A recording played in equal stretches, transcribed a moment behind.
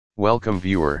Welcome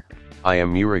viewer, I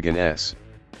am Murugan S.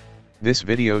 This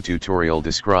video tutorial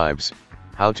describes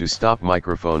how to stop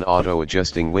microphone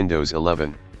auto-adjusting Windows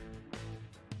 11.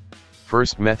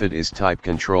 First method is type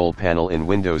Control Panel in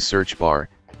Windows search bar,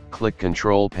 click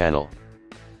Control Panel.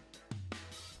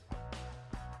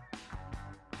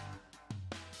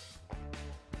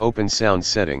 Open Sound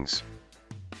Settings.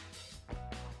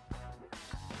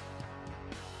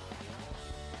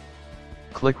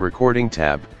 Click Recording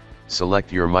tab,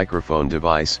 select your microphone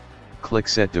device, click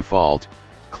Set Default,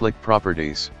 click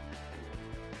Properties.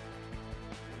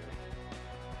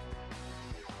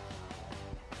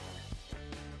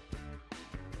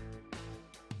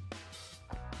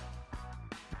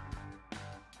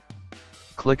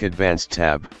 Click Advanced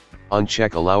tab,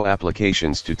 uncheck Allow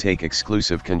applications to take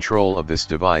exclusive control of this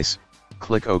device,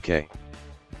 click OK.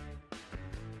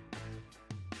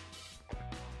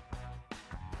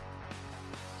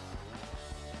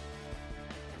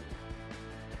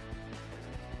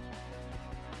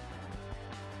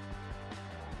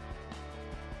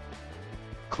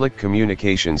 Click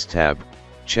Communications tab,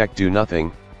 check Do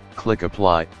Nothing, click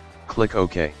Apply, click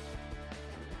OK.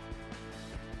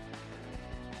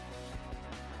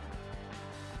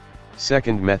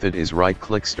 Second method is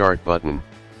right-click Start button,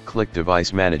 click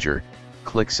Device Manager,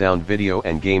 click Sound, Video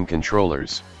and Game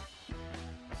Controllers.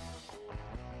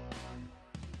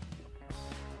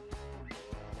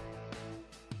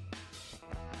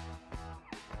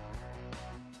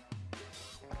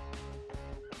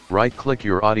 Right-click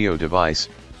your audio device,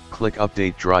 click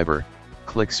Update Driver,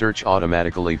 click Search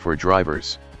automatically for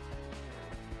drivers.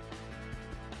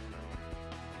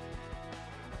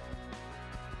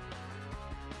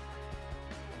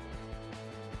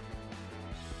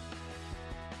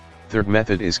 Third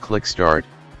method is click Start,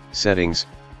 Settings,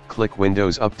 click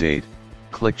Windows Update,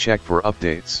 click Check for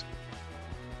updates.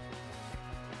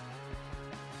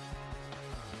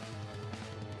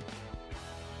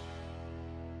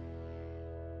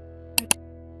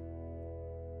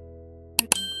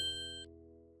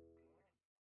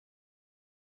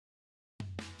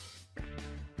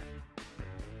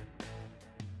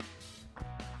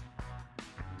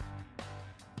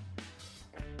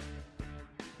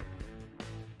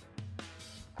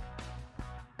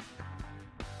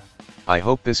 I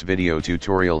hope this video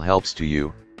tutorial helps to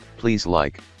you. Please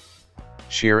like,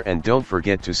 share and don't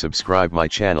forget to subscribe my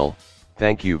channel.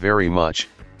 Thank you very much.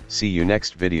 See you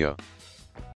next video.